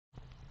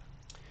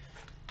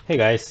Hey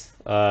guys,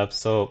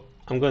 so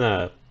I'm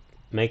gonna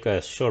make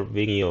a short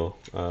video,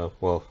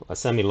 well, a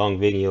semi-long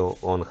video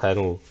on how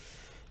to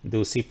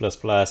do C++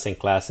 and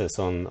classes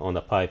on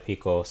the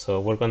Pico.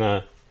 So we're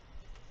gonna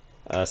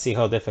see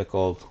how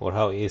difficult or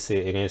how easy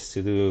it is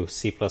to do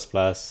C++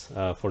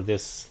 for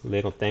this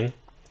little thing.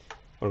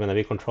 We're gonna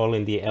be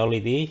controlling the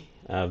LED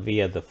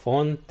via the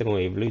phone through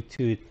a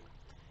Bluetooth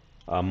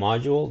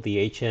module, the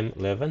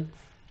HM11.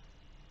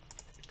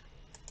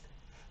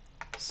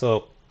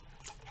 So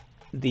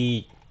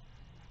the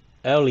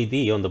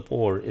LED on the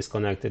board is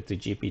connected to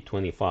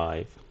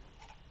GP25.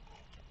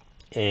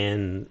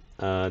 And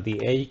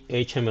the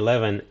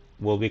HM11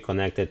 will be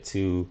connected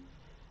to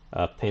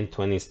pin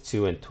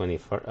 22 and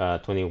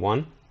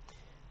 21,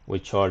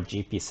 which are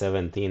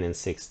GP17 and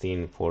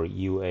 16 for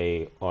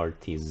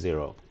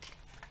UART0.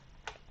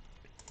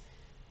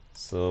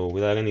 So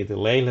without any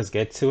delay, let's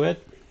get to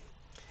it.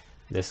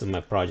 This is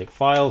my project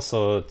file.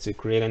 So to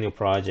create a new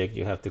project,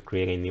 you have to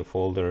create a new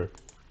folder.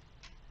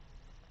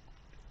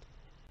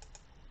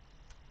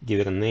 Give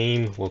it a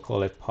name. We'll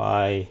call it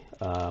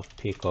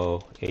Pico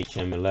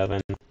HM11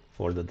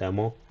 for the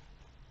demo.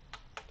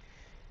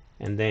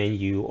 And then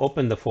you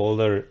open the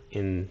folder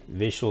in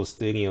Visual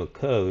Studio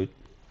Code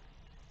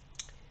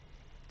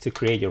to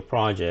create your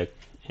project,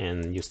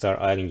 and you start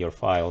adding your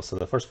files. So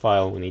the first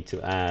file we need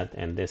to add,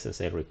 and this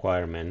is a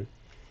requirement,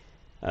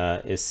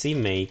 is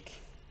cmake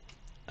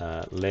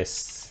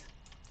lists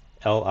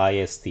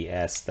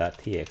lists.txt.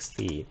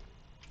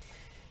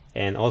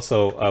 And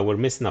also we're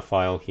missing a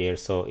file here,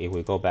 so if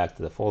we go back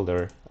to the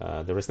folder,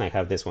 the reason I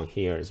have this one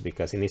here is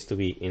because it needs to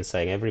be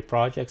inside every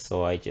project,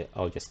 so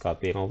I'll just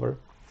copy it over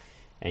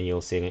and you'll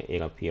see it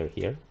appear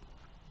here.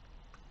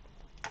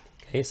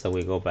 Okay, so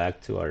we go back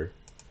to our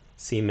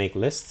cmake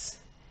lists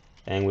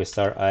and we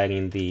start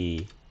adding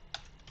the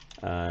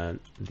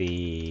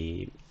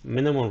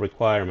minimum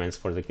requirements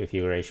for the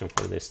configuration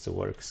for this to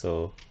work.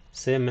 So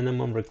say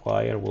minimum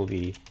require will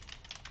be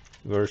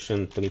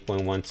version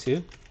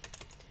 3.12,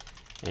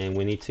 and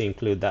we need to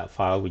include that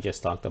file we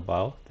just talked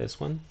about, this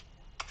one.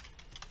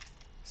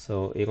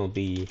 So it'll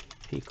be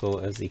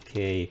Pico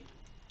SDK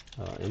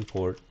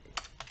import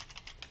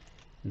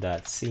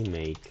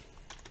 .cmake,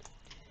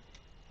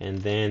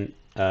 and then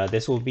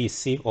this will be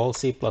all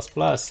C++,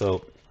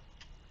 so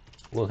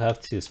we'll have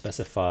to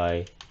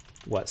specify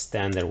what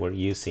standard we're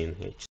using,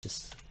 which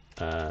is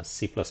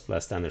C++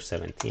 standard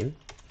 17,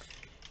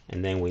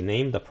 and then we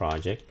name the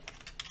project.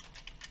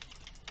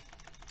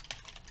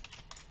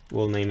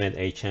 We'll name it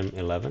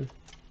HM11,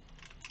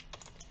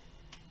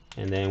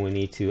 and then we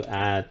need to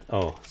add,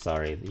 oh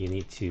sorry, you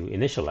need to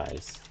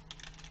initialize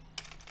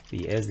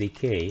the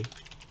SDK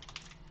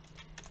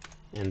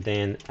and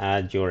then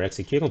add your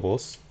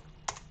executables,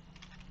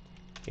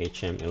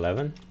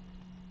 HM11.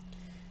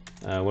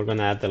 We're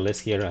gonna add the list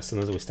here as soon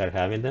as we start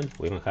having them.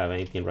 We don't have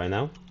anything right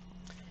now.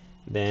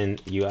 Then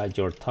you add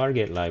your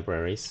target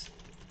libraries,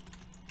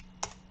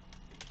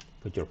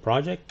 put your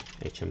project,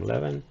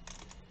 HM11.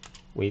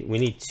 We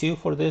need two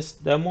for this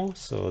demo.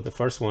 So the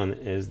first one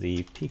is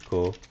the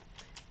Pico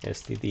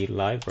std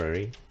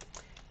library,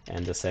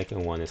 and the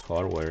second one is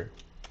hardware,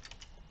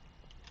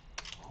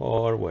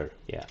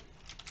 yeah,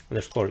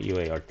 underscore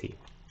UART.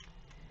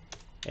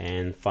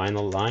 And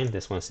final line,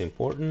 this one's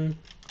important,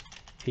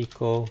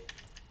 Pico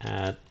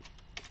add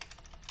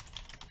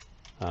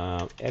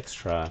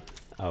extra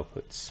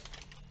outputs,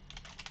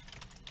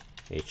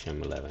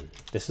 HM11.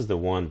 This is the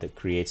one that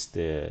creates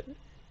the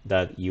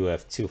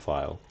 .uf2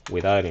 file.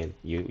 Without it,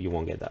 you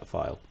won't get that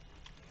file.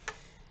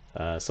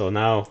 So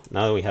now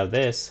that we have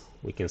this,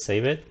 we can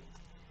save it.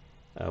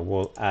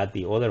 We'll add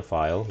the other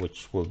file,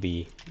 which will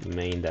be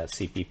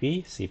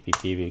main.cpp,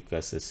 cpp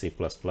because it's C++.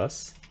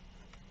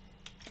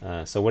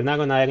 So we're not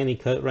going to add any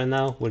code right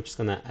now. We're just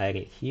going to add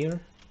it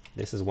here.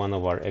 This is one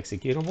of our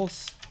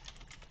executables.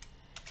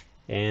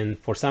 And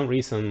for some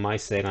reason, my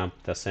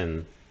setup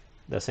doesn't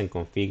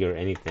configure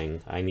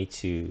anything. I need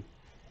to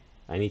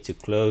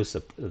close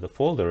the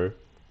folder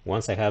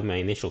once I have my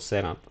initial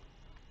setup,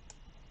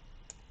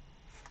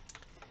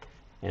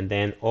 and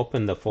then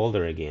open the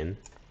folder again,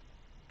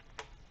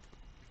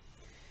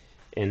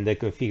 and the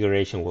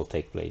configuration will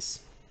take place.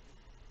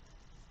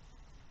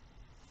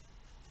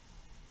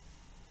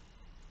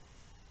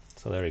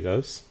 So there it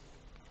goes.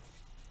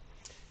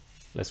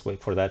 Let's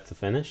wait for that to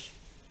finish.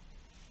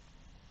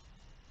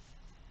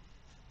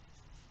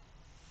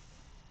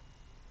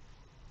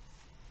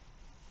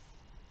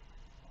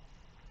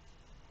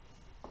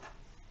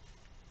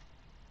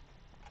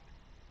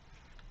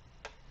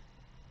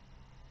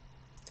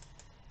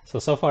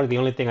 So far the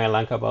only thing I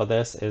like about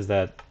this is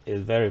that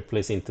it's very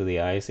pleasing to the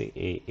eyes.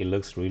 It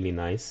looks really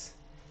nice,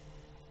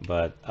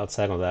 but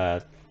outside of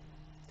that,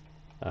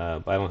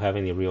 I don't have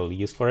any real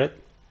use for it.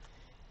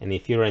 And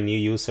if you're a new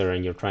user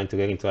and you're trying to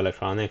get into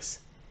electronics,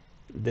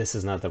 this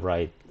is not the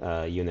right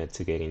unit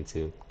to get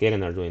into. Get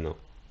an Arduino.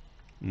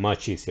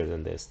 Much easier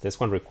than this. This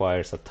one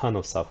requires a ton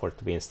of software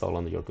to be installed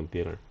on your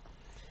computer,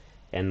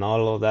 and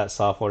all of that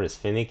software is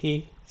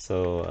finicky,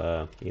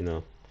 so you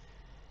know,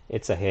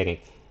 it's a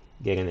headache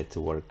getting it to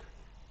work.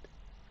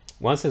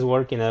 Once it's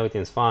working,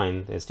 everything's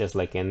fine. It's just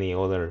like any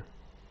other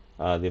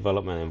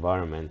development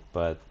environment,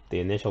 but the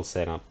initial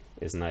setup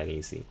is not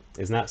easy.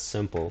 It's not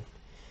simple,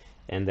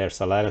 and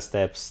there's a lot of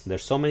steps.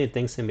 There's so many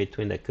things in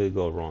between that could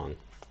go wrong.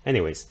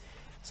 Anyways,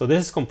 so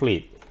this is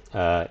complete.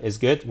 It's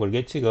good. We're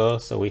good to go.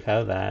 So we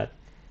have that.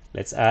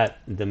 Let's add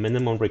the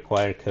minimum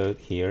required code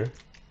here.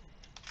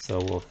 So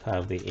we'll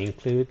have the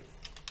include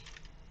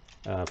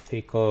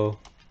Pico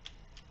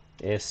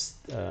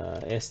std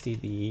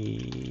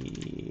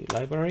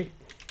library,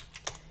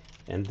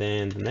 and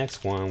then the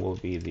next one will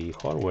be the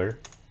hardware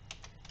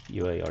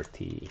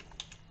UART,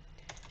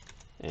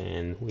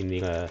 and we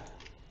need a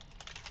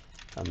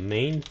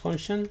main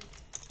function,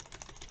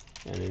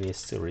 and it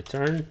needs to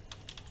return,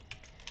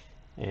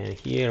 and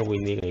here we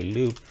need a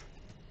loop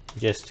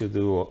just to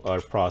do our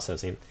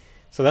processing.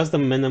 So that's the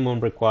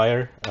minimum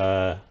required.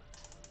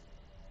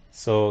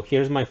 So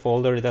here's my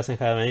folder. It doesn't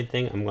have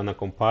anything. I'm gonna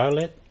compile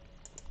it,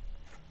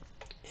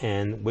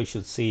 and we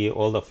should see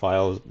all the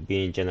files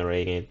being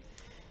generated.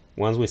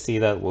 Once we see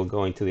that, we'll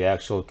go into the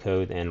actual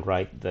code and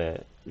write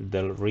the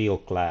real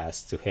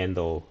class to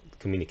handle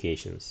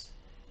communications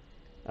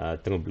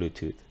through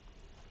Bluetooth.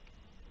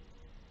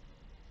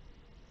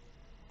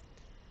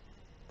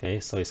 Okay,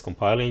 so it's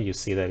compiling. You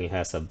see that it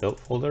has a build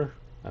folder.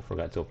 I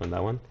forgot to open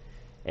that one.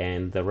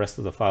 And the rest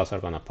of the files are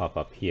going to pop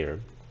up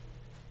here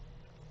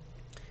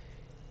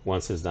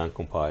once it's done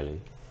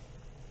compiling.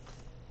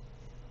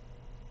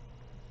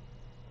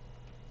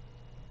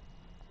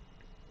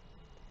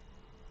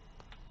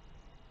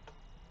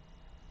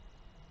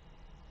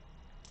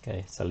 Okay,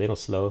 it's a little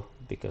slow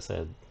because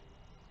I'm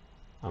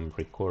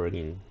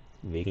recording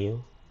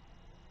video.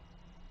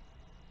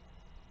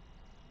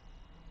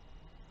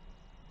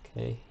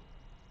 Okay,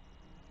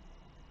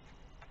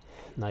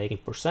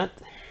 90%.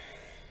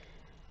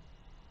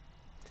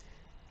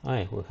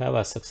 Alright, we have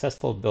a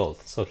successful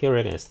build. So here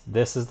it is.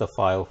 This is the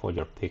file for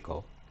your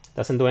Pico.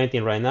 Doesn't do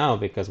anything right now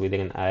because we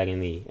didn't add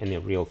any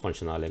real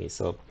functionality.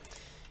 So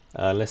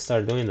let's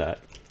start doing that.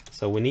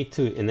 So we need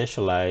to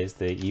initialize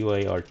the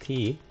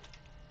UART,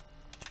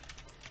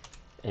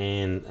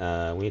 and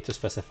we need to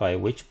specify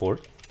which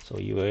port. So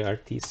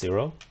UART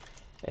 0,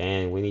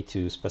 and we need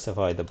to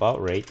specify the baud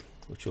rate,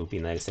 which will be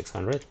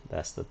 9600.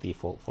 That's the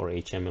default for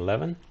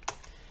HM11.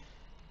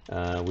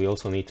 We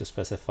also need to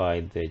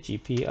specify the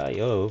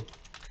GPIO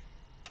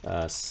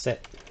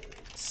set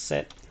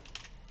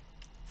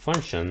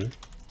function,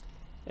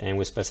 and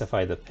we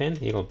specify the pin.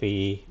 It'll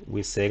be,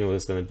 we said it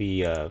was going to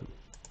be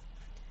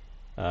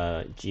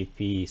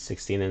GP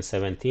 16 and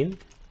 17,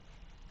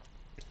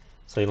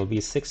 so it'll be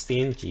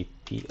 16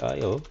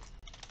 GPIO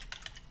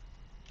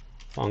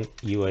func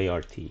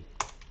UART,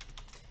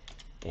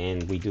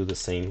 and we do the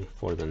same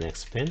for the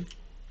next pin.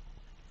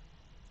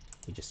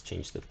 We just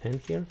change the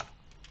pin here.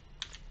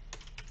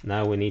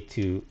 Now we need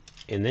to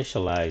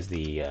initialize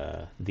the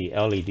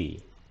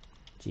LED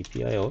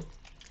GPIO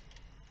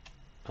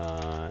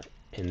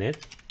init,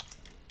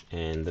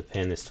 and the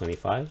pin is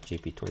 25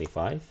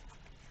 GP25.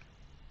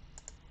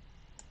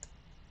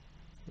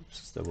 Oops,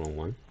 it's the wrong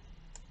one.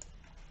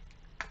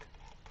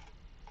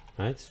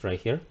 All right, it's right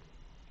here.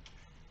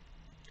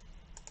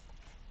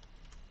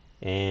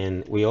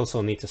 And we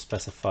also need to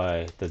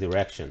specify the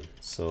direction.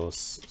 So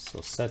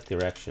set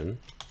direction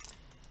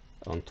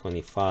on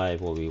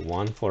 25 will be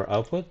 1 for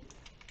output,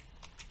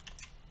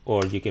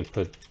 or you can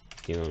put,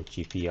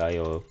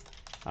 GPIO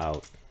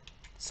out.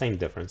 Same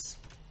difference.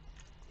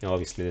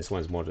 Obviously this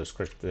one's more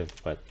descriptive,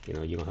 but you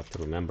don't have to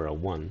remember a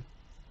 1.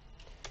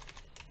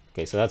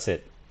 Okay, so that's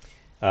it.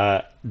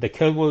 The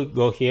code will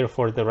go here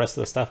for the rest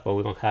of the stuff, but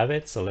we don't have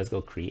it, so let's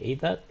go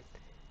create that.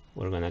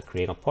 We're gonna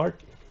create a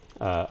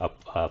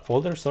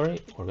folder,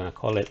 sorry. We're gonna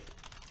call it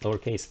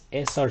lowercase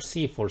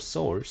src for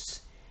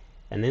source,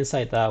 and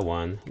inside that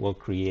one we'll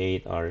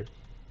create our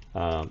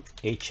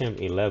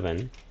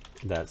HM11.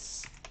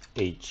 That's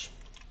H.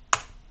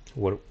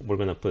 We're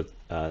gonna put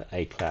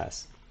a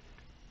class.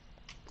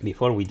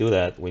 Before we do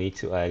that, we need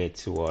to add it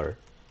to our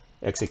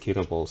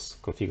executables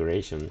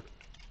configuration.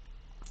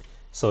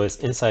 So it's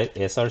inside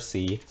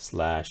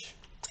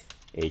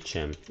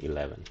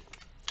src/hm11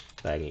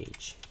 flag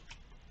H.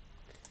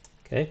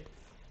 Okay,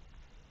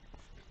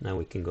 now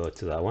we can go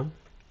to that one.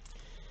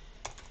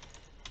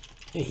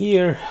 And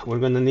here we're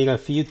going to need a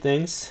few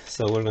things.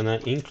 So we're going to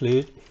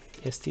include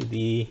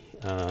std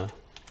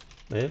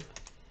lib,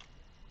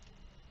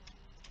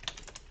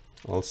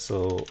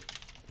 also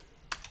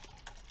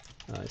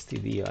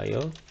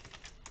stdio,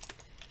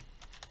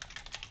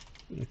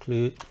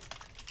 include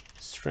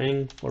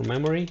string for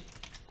memory,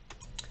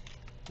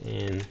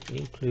 and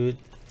include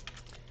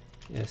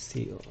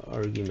st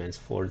arguments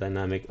for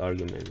dynamic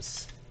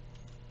arguments.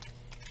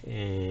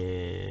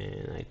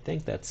 And I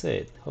think that's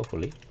it,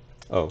 hopefully.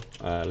 Oh,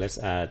 let's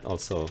add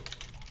also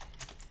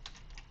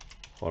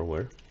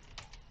hardware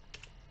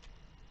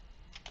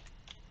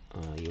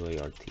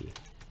UART,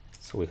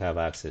 so we have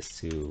access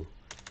to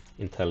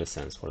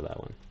IntelliSense for that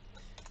one.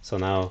 So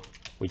now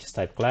we just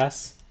type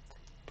class,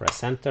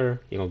 press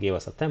enter, it'll give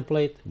us a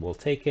template, we'll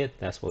take it,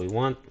 that's what we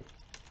want.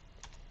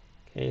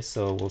 Okay,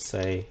 so we'll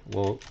say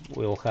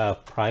we'll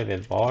have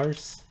private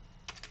bars,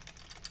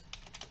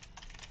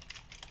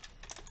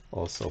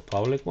 also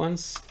public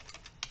ones,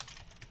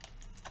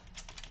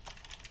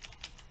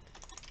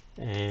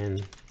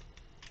 and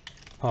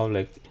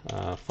public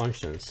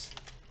functions.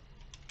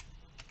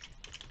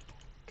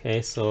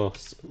 Okay, so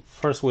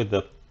first with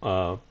the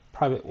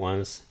private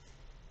ones,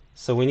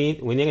 so we need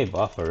a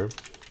buffer,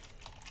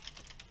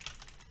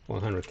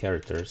 100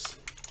 characters.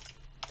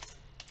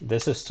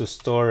 This is to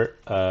store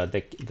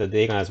the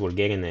data as we're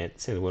getting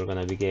it, since we're going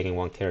to be getting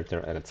one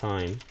character at a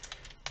time.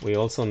 We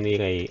also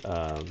need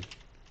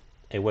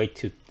a way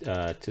to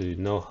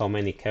know how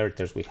many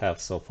characters we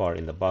have so far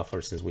in the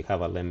buffer, since we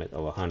have a limit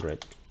of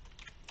 100.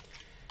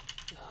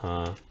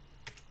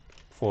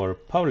 For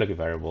public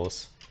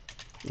variables,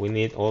 we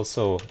need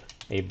also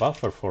a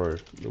buffer for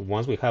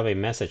once we have a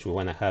message, we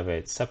want to have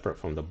it separate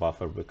from the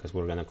buffer because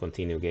we're going to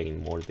continue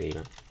getting more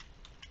data.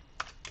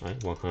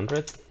 Right,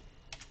 100.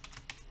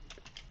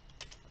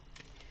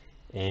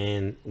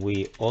 And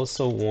we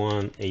also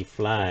want a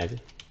flag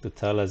to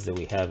tell us that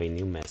we have a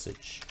new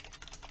message.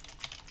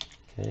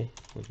 Okay,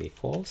 would be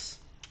false.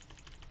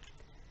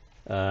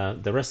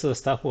 The rest of the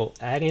stuff we'll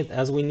add it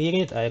as we need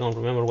it. I don't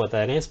remember what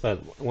that is, but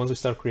once we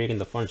start creating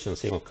the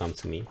functions, it will come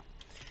to me.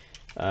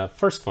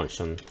 First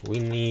function, we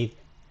need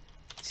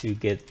to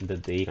get the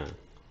data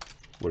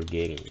we're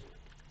getting.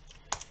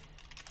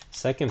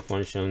 Second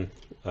function,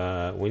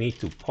 we need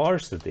to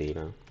parse the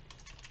data,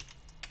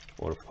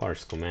 or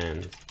parse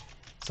commands.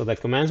 So the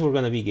commands we're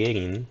going to be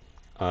getting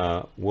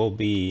will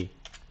be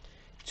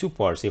two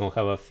parts. It'll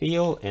have a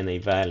field and a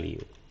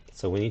value.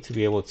 So we need to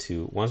be able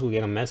to, once we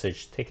get a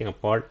message, take it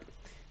apart,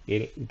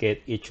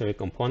 get each of the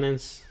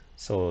components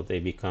so they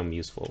become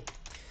useful.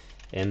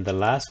 And the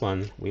last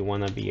one, we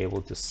want to be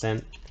able to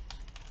send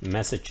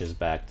messages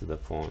back to the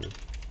phone.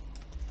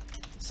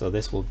 So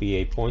this will be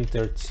a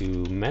pointer to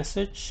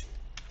message,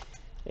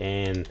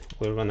 and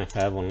we're going to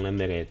have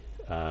unlimited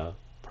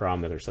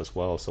parameters as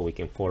well, so we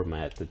can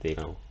format the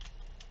data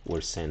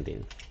we're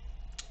sending.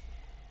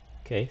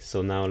 Okay,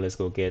 so now let's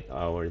go get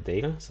our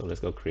data. So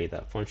let's go create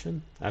that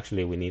function.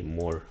 Actually, we need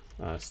more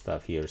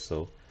stuff here.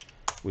 So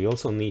we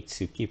also need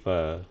to keep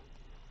a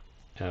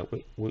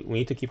we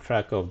need to keep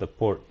track of the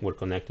port we're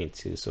connecting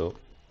to. So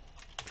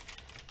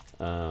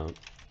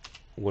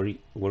we're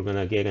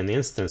gonna get an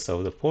instance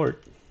of the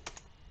port,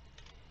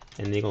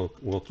 and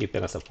we'll keep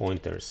it as a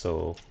pointer.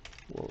 So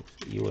we'll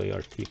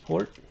UART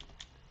port,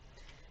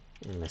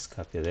 and let's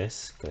copy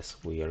this because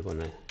we are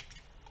gonna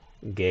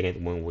get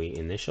it when we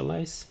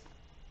initialize.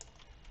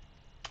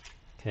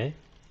 Okay,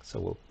 so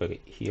we'll put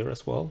it here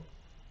as well.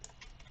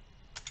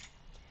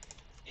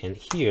 And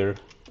here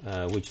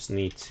we just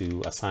need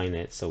to assign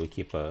it, so we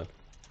keep a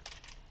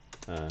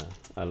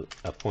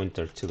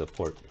pointer to the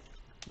port,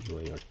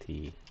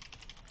 UART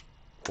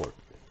port.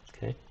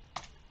 Okay,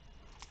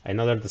 I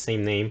know they're the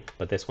same name,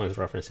 but this one's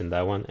referencing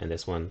that one, and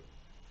this one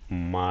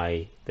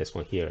this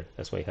one here,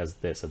 that's why it has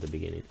this at the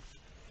beginning.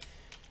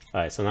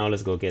 All right, so now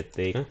let's go get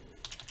data.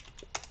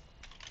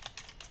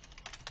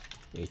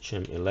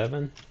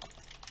 HM11.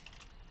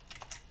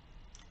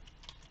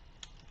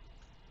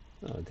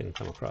 Oh, it didn't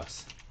come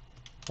across.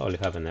 Probably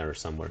have an error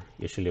somewhere.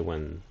 Usually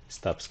when it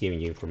stops giving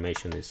you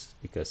information is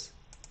because,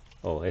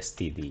 oh,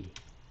 STD.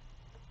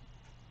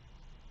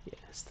 Yeah,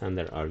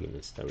 standard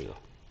arguments, there we go.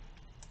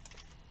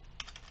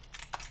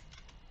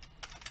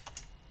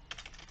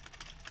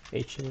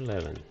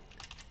 HM11,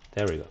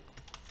 there we go.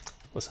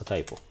 What's a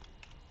typo?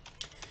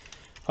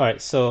 All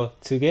right, so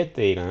to get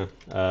data,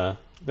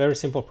 very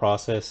simple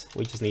process.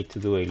 We just need to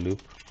do a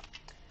loop.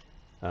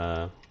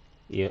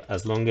 Yeah,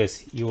 as long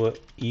as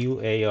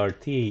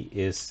UART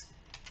is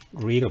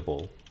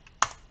readable.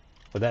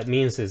 What that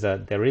means is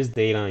that there is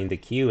data in the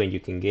queue and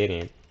you can get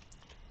it.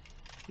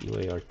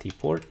 UART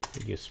port,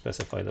 you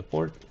specify the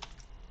port.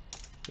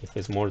 If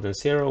it's more than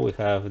 0, we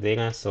have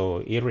data,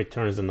 so it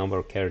returns the number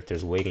of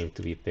characters waiting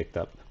to be picked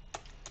up.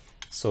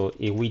 So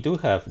if we do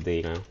have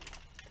data,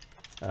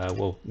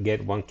 we'll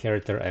get one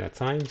character at a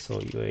time. So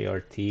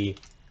UART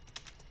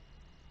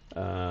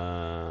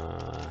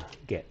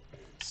get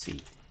C.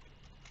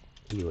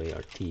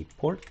 UART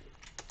port,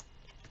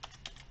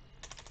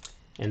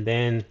 and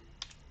then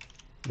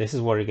this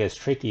is where it gets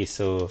tricky.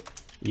 So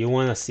you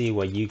want to see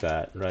what you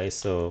got, right?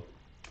 So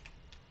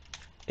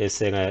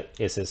is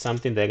it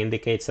something that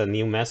indicates a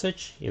new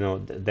message, you know,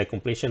 the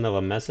completion of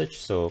a message?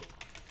 So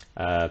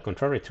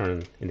control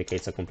return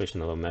indicates a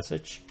completion of a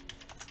message.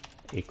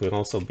 It could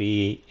also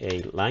be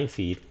a line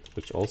feed,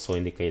 which also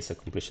indicates a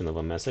completion of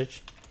a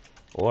message,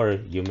 or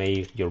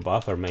your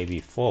buffer may be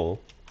full.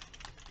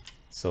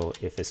 So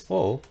if it's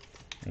full,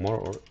 more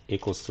or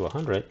equals to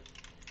 100,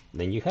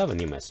 then you have a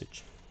new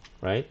message,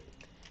 right?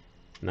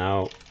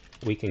 Now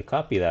we can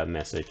copy that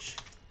message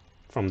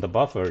from the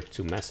buffer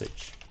to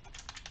message.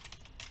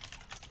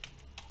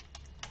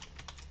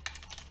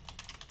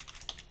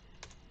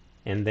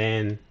 And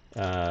then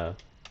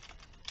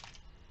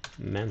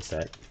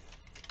memset,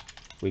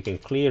 we can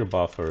clear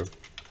buffer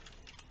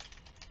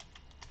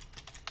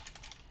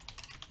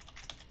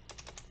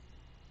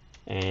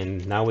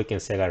And now we can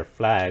set our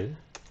flag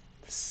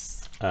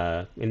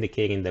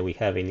indicating that we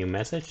have a new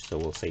message, so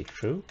we'll say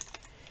true,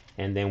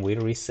 and then we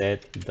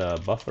reset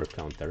the buffer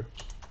counter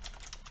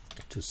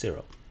to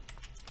 0,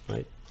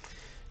 right?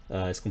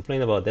 Let's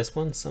complain about this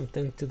one,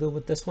 something to do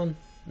with this one,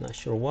 not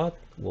sure what.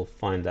 We'll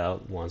find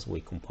out once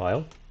we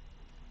compile.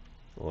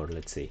 Or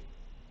let's see,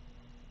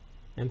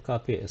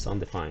 mcopy is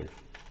undefined.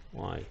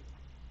 Why?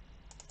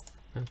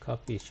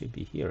 Mcopy should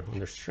be here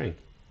under string.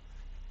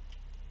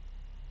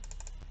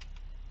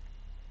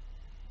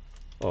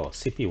 Oh,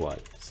 cpy,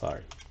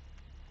 sorry.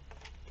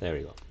 There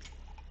we go.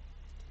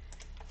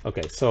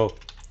 Okay, so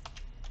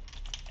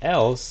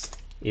else,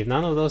 if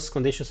none of those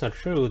conditions are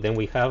true, then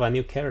we have a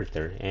new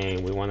character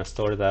and we want to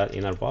store that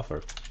in our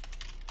buffer.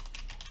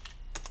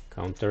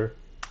 Counter,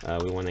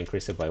 we want to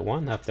increase it by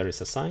 1 after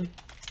it's assigned.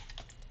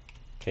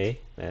 Okay,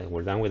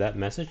 we're done with that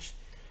message.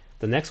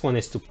 The next one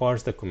is to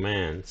parse the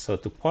command. So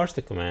to parse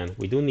the command,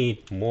 we do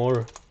need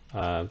more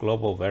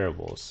global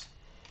variables.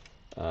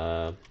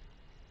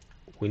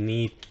 We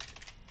need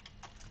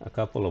a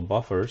couple of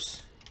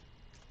buffers.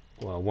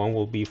 Well, one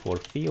will be for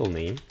field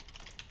name.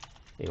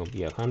 It'll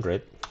be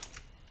 100.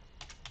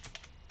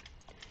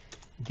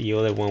 The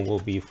other one will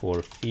be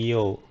for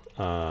field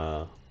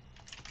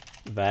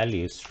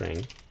value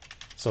string.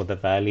 So the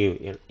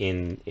value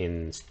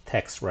in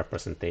text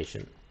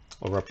representation,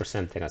 or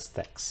represented as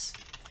text.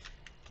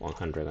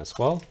 100 as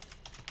well.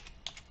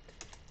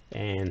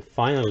 And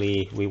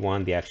finally, we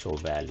want the actual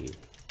value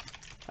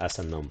as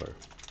a number.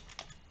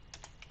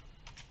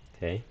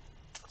 Okay,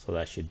 so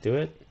that should do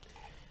it.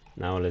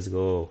 Now let's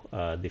go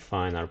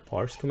define our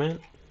parse command.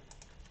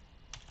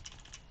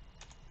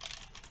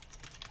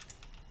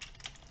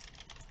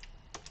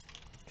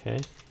 Okay,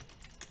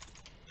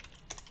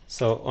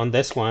 so on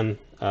this one,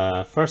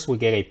 first we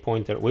get a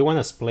pointer. We want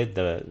to split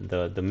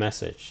the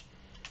message,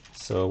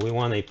 so we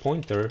want a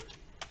pointer,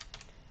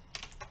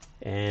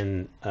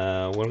 and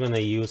we're going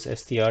to use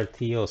strtoc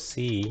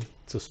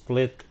to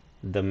split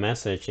the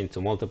message into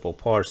multiple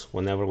parts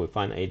whenever we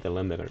find a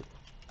delimiter.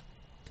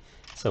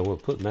 So we'll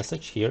put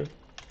message here.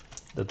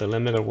 The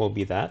delimiter will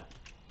be that,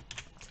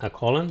 a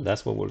colon.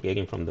 That's what we're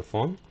getting from the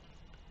phone.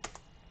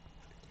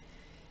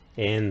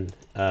 And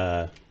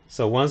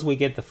so once we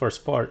get the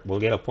first part, we'll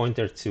get a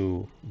pointer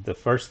to the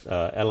first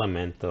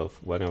element of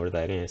whatever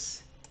that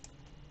is.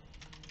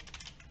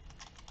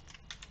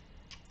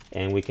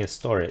 And we can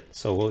store it.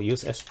 So we'll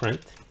use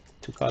sprint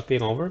to copy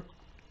it over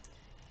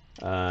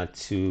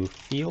to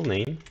field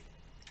name.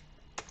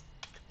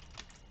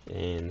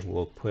 And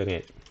we'll put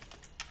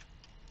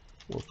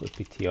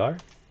PTR.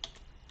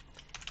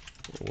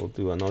 And we'll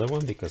do another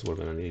one because we're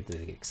going to need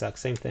the exact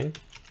same thing.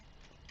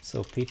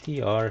 So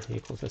PTR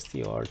equals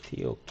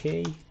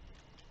strtok,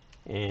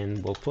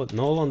 and we'll put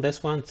null on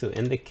this one to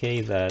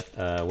indicate that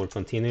we're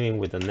continuing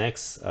with the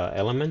next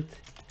element,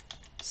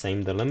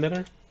 same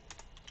delimiter.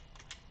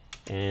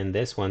 And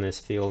this one is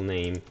field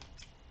name,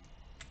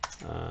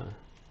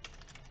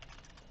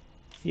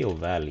 field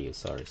value,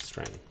 sorry,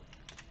 string.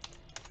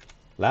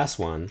 Last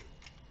one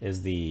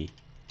is the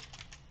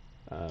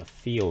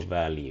field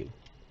value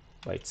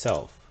by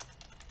itself.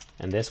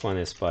 And this one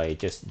is by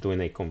just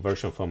doing a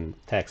conversion from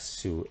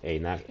text to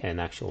an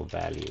actual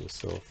value.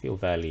 So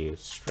field value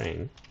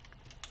string,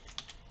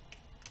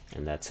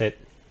 and that's it.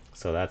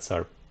 So that's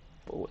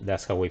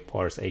how we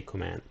parse a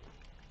command.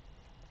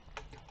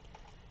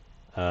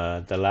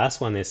 The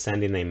last one is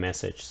sending a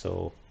message.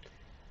 So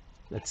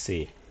let's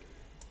see.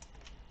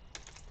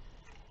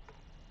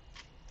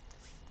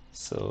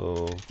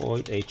 So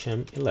void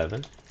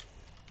hm11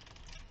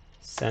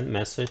 send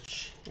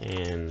message,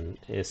 and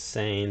is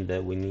saying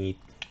that we need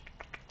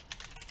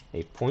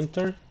a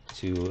pointer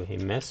to a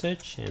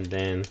message and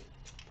then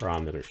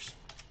parameters.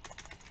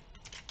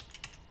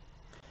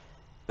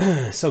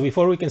 So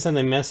before we can send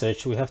a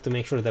message, we have to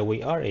make sure that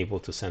we are able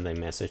to send a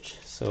message.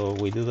 So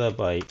we do that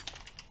by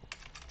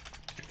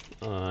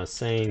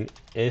saying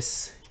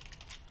is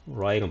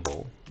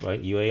writable,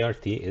 right?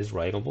 UART is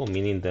writable,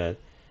 meaning that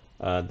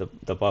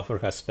the buffer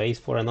has space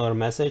for another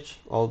message,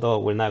 although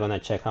we're not going to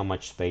check how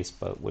much space,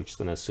 but we're just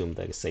going to assume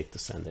that it's safe to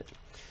send it.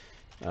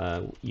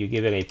 You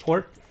give it a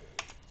port,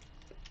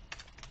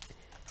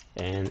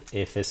 and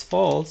if it's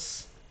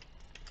false,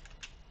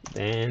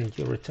 then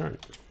you return.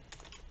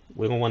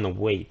 We don't want to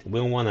wait. We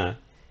don't want to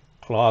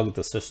clog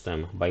the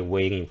system by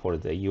waiting for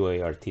the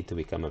UART to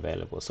become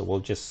available. So we'll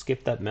just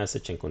skip that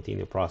message and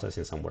continue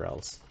processing somewhere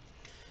else.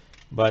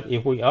 But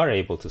if we are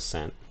able to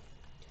send,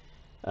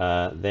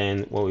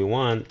 then what we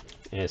want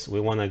is we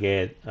want to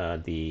get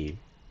the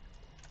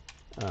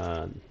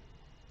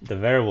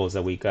variables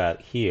that we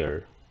got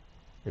here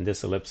in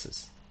this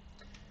ellipsis.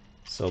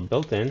 So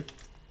built-in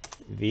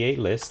v8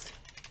 list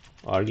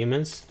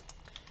arguments,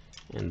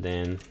 and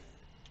then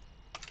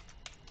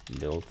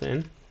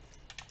built-in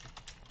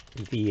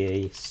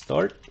va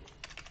start,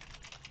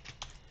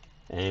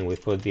 and we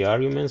put the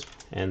arguments,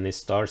 and it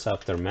starts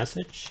after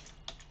message,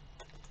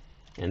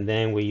 and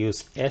then we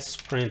use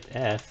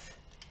sprintf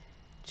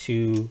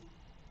to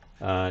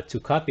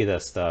copy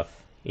that stuff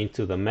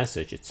into the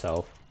message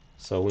itself.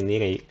 So we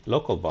need a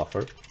local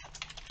buffer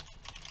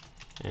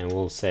and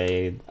we'll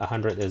say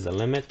 100 is the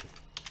limit,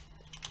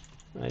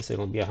 right? So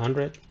it'll be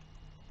 100,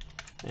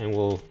 and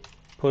we'll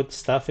put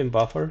stuff in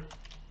buffer,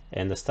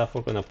 and the stuff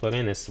we're going to put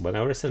in is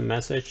whenever it's a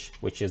message,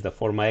 which is the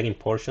formatting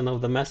portion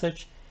of the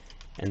message,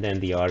 and then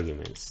the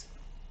arguments.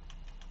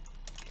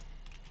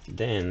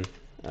 Then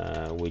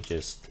we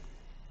just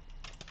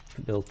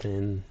built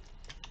in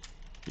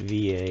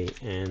VA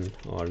and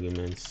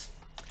arguments,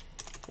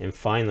 and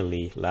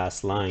finally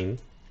last line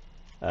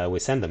we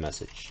send the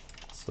message.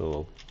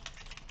 So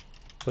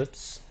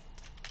puts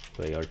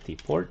ART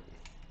port,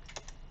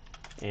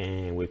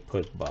 and we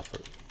put buffer.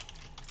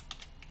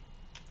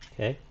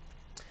 Okay,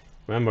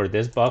 remember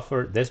this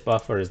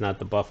buffer is not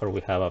the buffer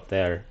we have up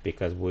there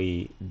because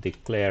we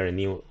declare a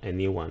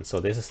new one. So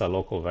this is a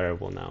local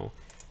variable now.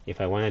 If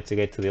I wanted to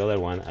get to the other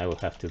one, I would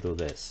have to do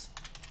this,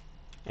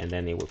 and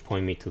then it would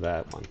point me to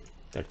that one.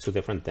 They're two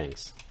different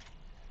things.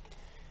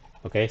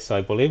 Okay, so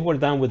I believe we're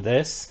done with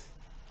this.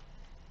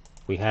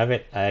 We have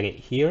it added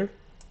here.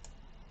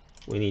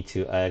 We need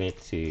to add it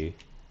to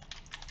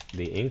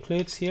the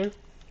includes here,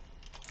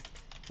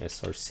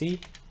 src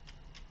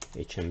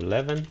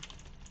hm11,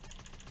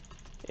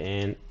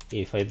 and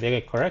if I did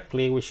it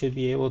correctly, we should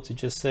be able to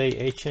just say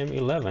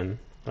hm11,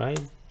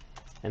 right?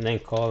 And then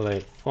call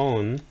it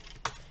phone,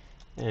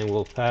 and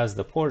we'll pass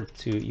the port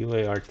to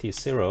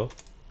UART0.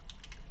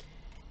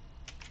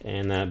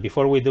 And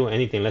before we do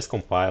anything, let's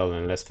compile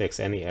and let's fix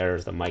any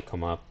errors that might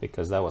come up,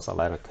 because that was a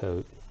lot of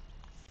code.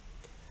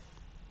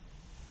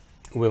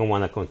 We don't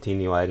want to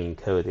continue adding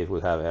code if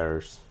we have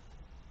errors.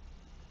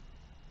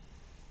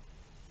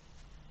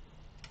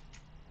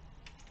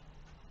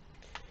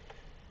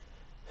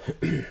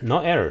 No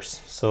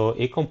errors. So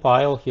it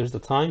compiled. Here's the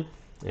time.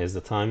 Is the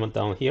time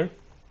down here.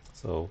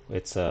 So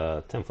it's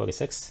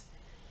 10:46.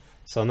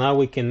 So now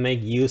we can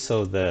make use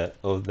of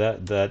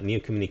that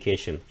new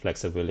communication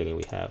flexibility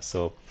we have.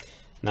 So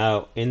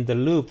now in the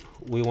loop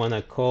we want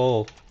to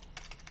call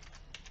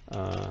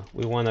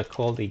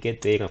the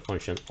get data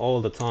function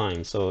all the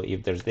time. So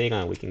if there's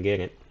data, we can get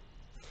it,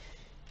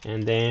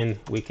 and then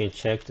we can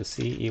check to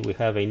see if we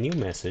have a new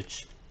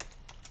message.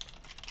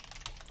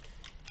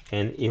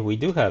 And if we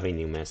do have a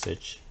new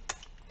message,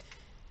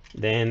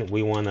 then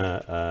we want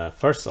to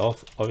first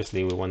off,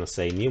 obviously we want to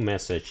say new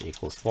message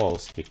equals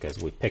false because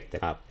we picked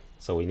it up.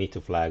 So we need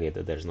to flag it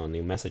that there's no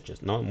new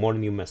messages, no more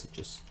new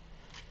messages.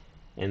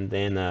 And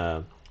then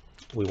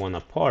we want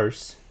to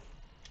parse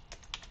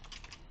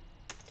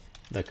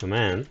the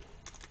command,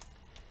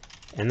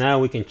 and now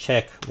we can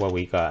check what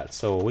we got.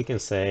 So we can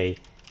say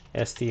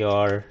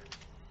str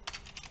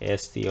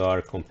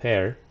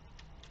compare,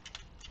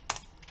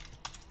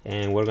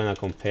 and we're gonna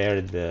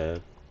compare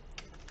the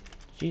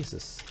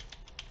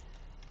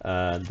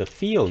the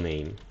field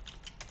name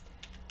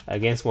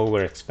against what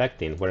we're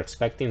expecting. We're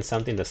expecting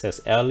something that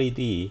says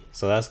LED,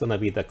 so that's gonna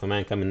be the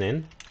command coming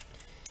in,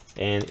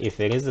 and if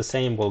it is the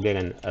same, we'll get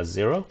a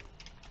 0.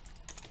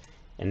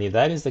 And if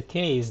that is the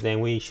case, then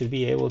we should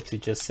be able to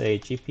just say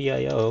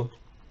GPIO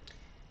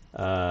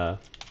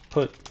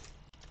put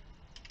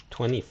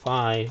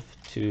 25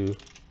 to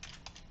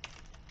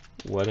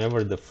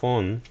whatever the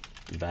phone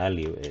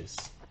value is,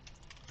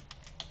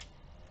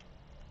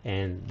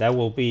 and that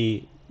will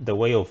be the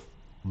way of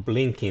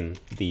blinking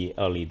the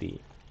LED.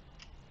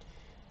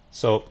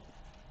 So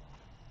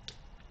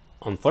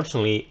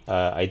unfortunately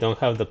I don't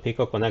have the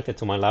Pico connected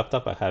to my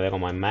laptop. I have it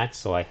on my Mac,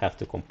 so I have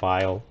to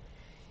compile,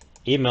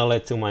 email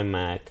it to my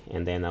Mac,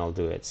 and then I'll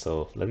do it.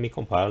 So let me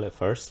compile it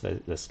first.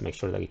 Let's make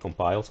sure that it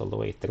compiles all the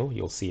way through.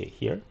 You'll see it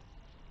here.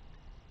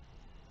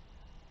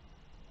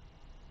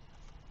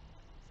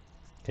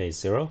 Okay,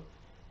 0.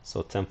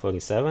 So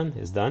 10:47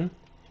 is done.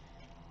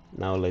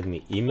 Now let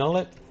me email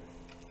it.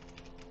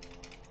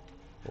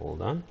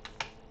 Hold on.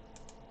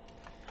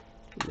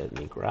 Let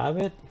me grab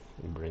it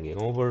and bring it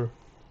over.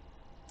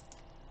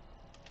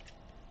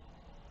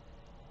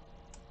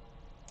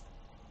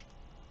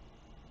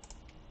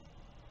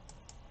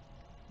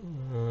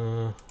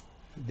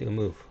 Didn't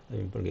move. Let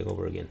me bring it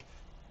over again.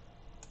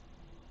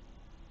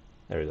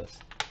 There it goes.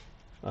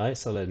 Alright,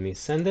 so let me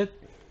send it.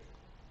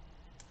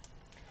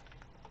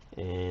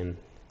 And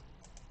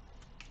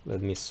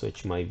let me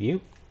switch my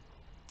view.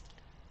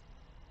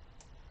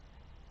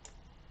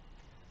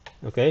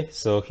 Okay,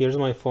 so here's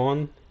my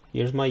phone,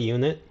 here's my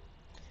unit.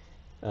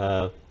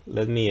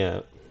 Let me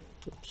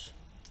oops.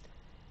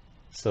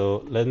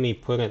 So let me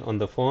put it on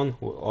the phone.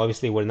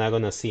 Obviously we're not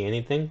gonna see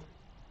anything.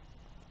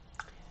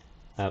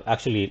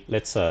 Actually,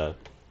 let's now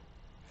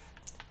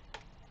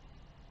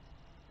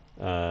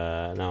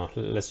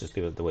let's just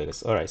leave it the way it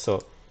is. All right,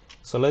 so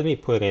let me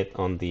put it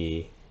on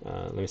the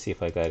let me see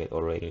if I got it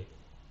already.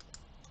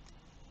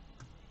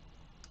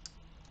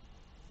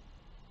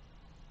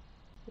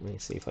 Let me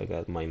see if I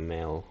got my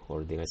mail,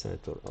 or did I send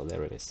it to, oh,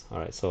 there it is. All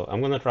right, so I'm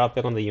gonna drop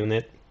it on the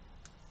unit.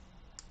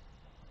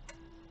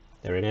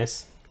 There it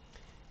is.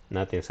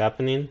 Nothing's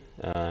happening.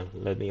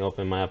 Let me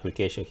open my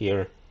application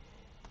here.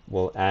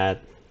 We'll add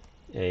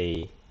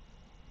a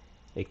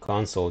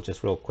console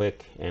just real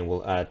quick, and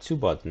we'll add 2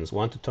 buttons,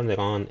 one to turn it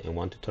on and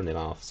one to turn it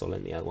off. So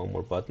let me add one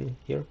more button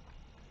here.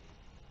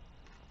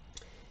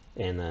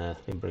 And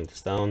let me bring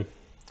this down.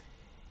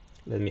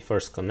 Let me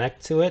first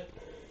connect to it.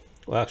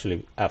 Well,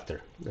 actually,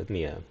 after. Let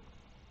me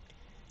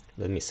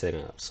set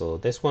it up. So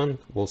this one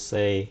will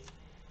say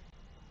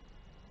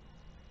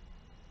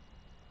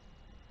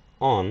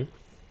on,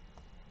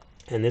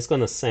 and it's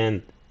gonna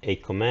send a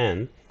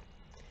command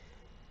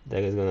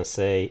that is gonna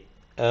say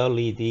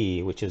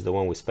LED, which is the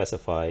one we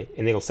specify,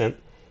 and it'll send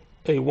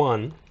a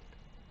 1,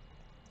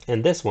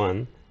 and this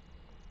one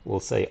will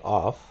say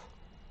off,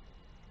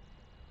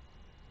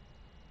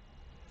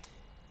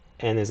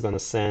 and it's gonna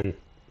send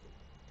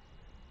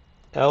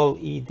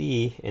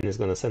LED, and it's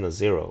gonna send a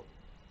 0,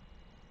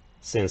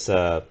 since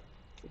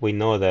we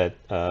know that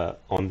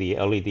on the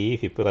LED,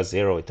 if you put a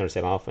 0, it turns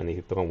it off, and if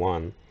you put a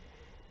 1,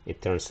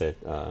 it turns it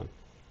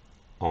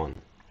on.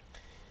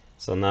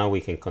 So now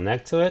we can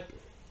connect to it.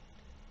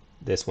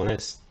 This one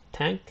is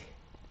tank.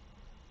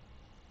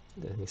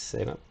 Let me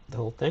set up the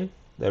whole thing.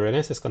 There it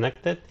is, it's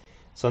connected.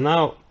 So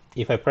now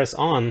if I press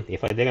on,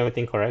 if I did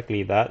everything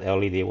correctly, that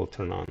LED will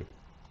turn on.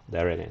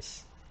 There it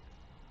is.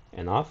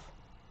 And off.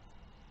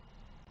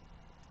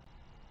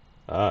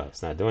 Ah,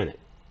 it's not doing it.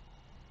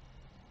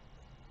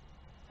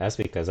 That's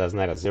because that's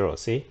not a 0.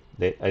 See?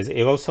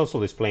 It was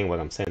also displaying what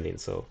I'm sending.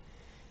 So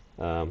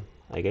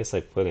I guess I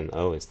put in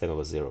O instead of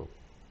a 0.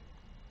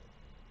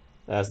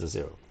 That's the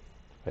 0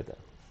 right there.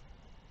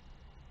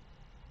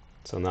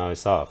 So now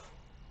it's off.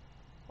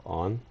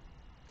 On.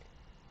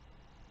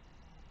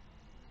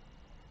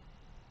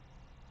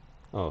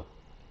 Oh,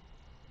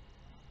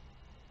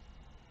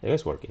 it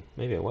is working.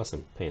 Maybe I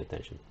wasn't paying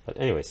attention. But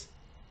anyways,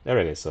 there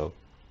it is. So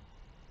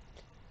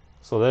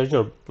there's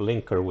your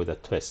blinker with a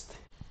twist.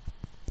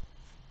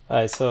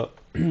 Alright, so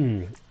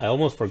I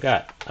almost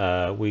forgot.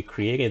 We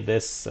created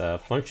this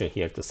function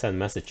here to send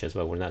messages,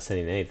 but we're not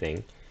sending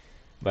anything.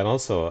 But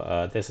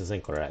also, this is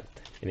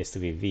incorrect. It needs to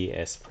be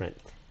vsprint.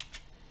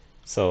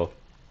 So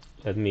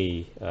let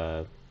me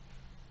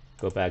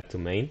go back to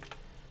main.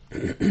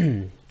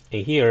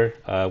 And here,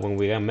 when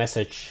we get a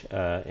message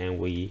and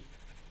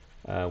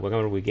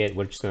whatever we get,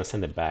 we're just going to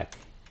send it back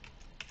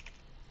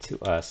to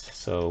us.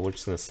 So we're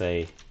just going to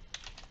say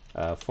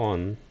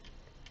phone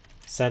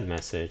send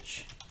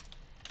message,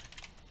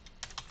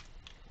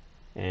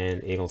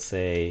 and it'll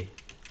say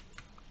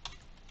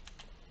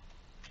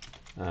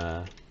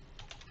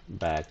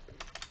back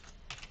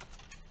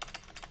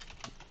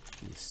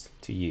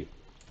to you.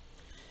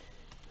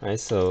 Alright,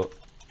 so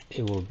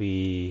it will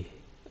be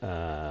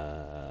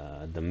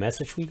the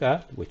message we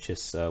got, which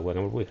is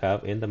whatever we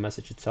have in the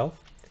message itself.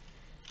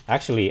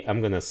 Actually,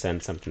 I'm gonna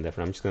send something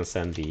different. I'm just gonna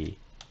send the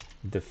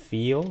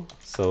field,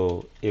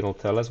 so it'll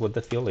tell us what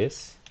the field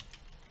is.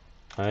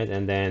 Alright,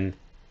 and then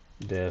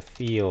the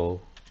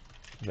field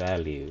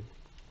value,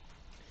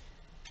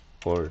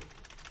 or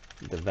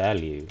the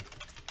value,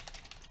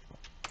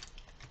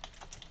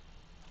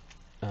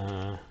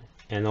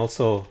 and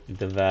also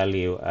the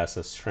value as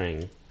a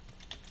string,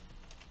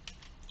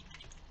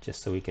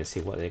 just so we can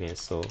see what it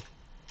is. So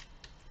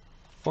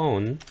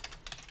phone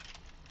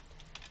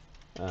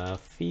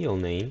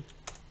field name,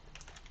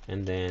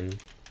 and then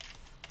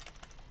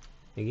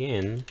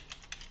again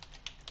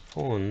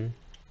phone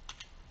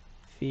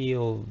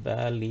field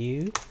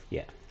value,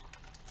 yeah,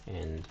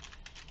 and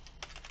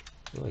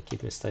oh, I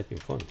keep mistyping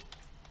phone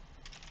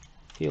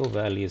field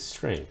value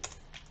string.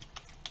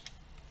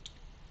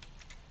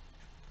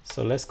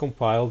 So let's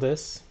compile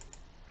this,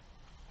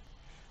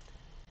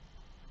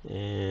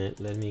 and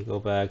let me go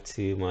back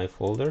to my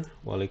folder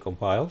while it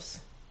compiles.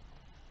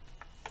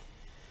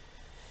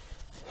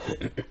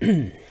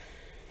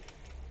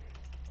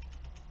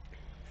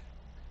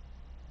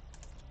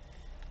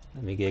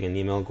 Let me get an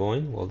email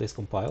going while this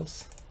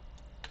compiles.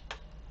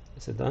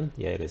 Is it done?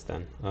 Yeah, it is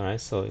done. All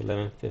right, so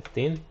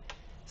 11:15.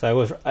 So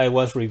I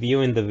was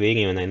reviewing the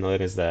video, and I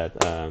noticed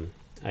that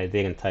I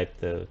didn't type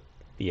the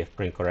BF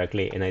print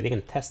correctly, and I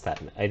didn't test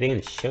that. I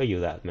didn't show you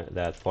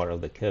that part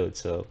of the code.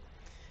 So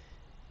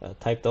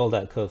typed all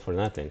that code for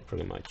nothing,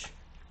 pretty much.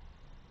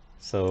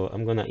 So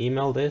I'm gonna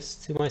email this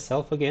to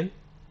myself again,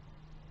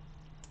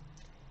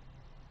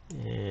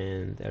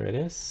 and there it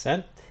is,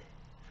 sent.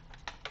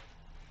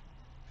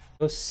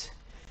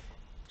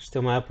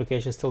 Still my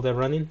application still there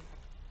running.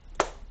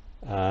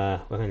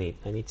 What I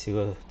need to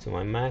go to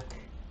my Mac,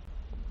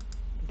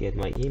 get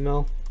my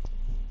email,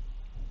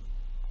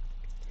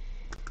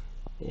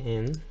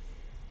 and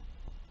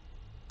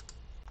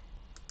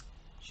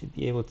should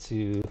be able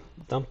to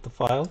dump the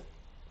file.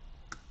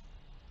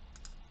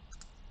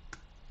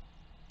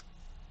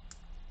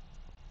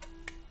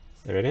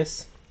 There it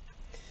is.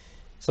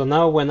 So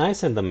now when I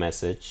send a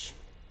message,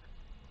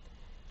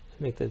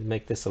 make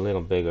this a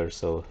little bigger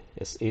so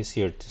it's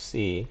easier to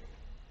see.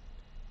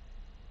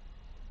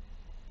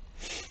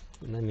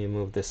 Let me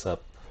move this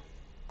up.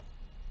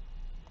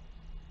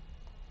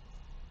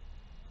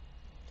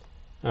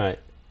 All right,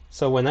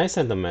 so when I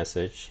send a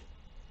message,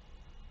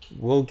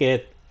 we'll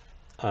get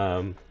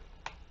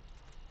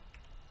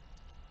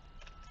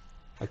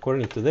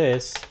according to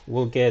this,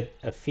 we'll get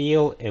a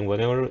field, and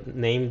whatever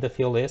name the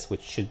field is,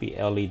 which should be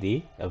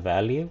LED, a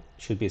value,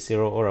 should be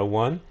 0 or a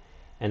 1,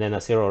 and then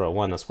a 0 or a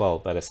 1 as well,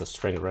 but it's a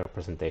string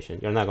representation.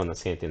 You're not going to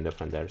see anything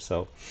different there.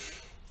 So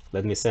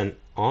let me send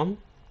on.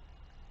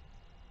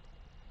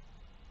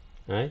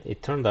 All right,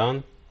 it turned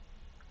on.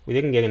 We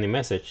didn't get any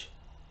message.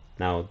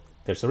 Now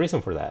there's a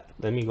reason for that.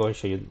 Let me go and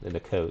show you the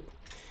code.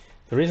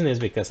 The reason is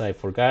because I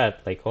forgot,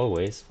 like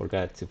always,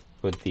 forgot to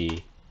put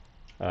the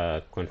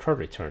control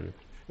return,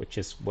 which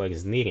is what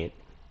is needed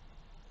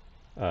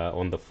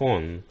on the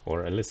phone,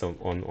 or at least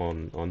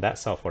on that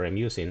software I'm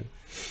using,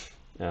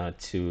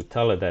 to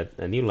tell it that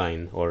a new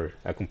line or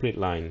a complete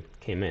line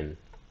came in.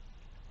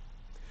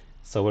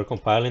 So we're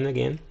compiling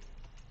again.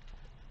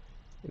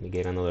 Let me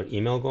get another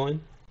email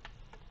going.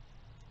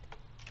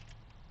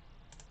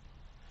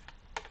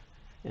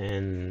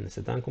 And is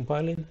it done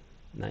compiling?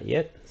 Not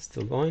yet,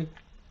 still going.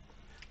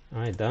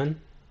 All right,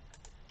 done.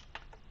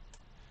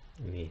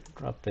 Let me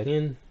drop that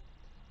in,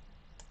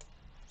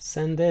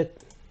 send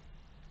it.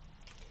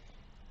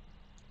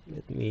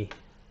 Let me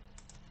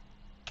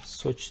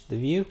switch the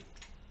view.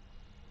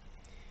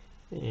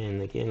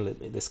 And again,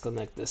 let me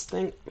disconnect this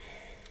thing.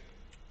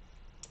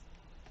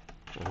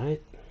 All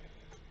right.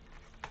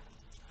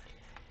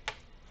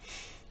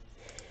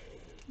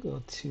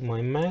 Go to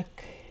my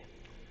Mac,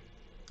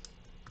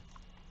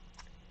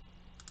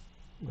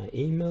 my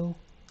email.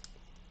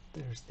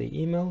 There's the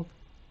email.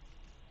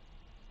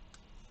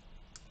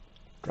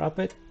 Drop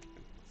it.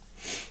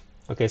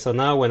 Okay, so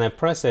now when I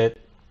press it,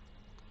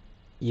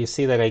 you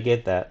see that I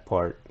get that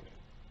part.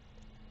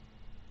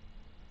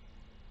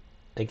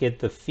 I get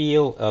the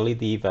field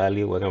LED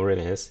value, whatever it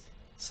is.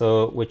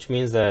 So, which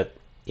means that,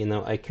 you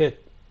know, I could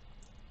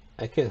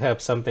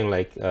have something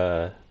like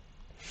I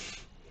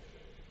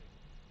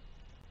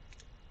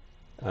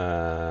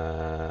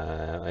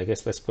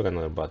guess let's put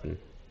another button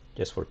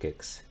just for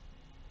kicks.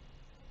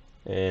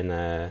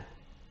 And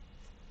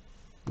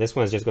this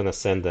one's just gonna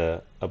send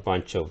a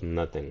bunch of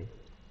nothing.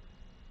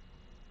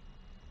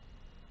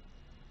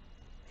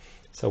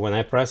 So when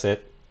I press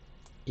it,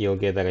 you'll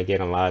get that I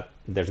get a lot.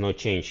 There's no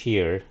change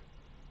here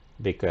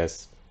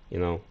because, you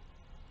know,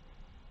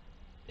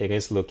 it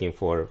is looking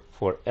for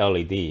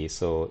LED.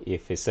 So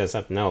if it says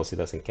something else, it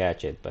doesn't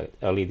catch it, but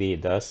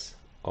LED does,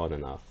 on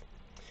and off.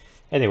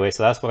 Anyway,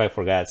 so that's what I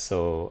forgot.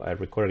 So I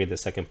recorded the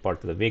second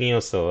part of the video.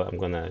 So I'm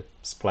gonna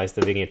splice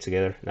the video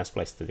together, not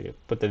splice the video,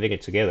 put the video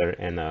together,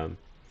 and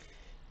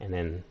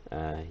then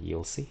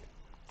you'll see.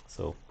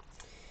 So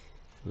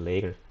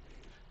later.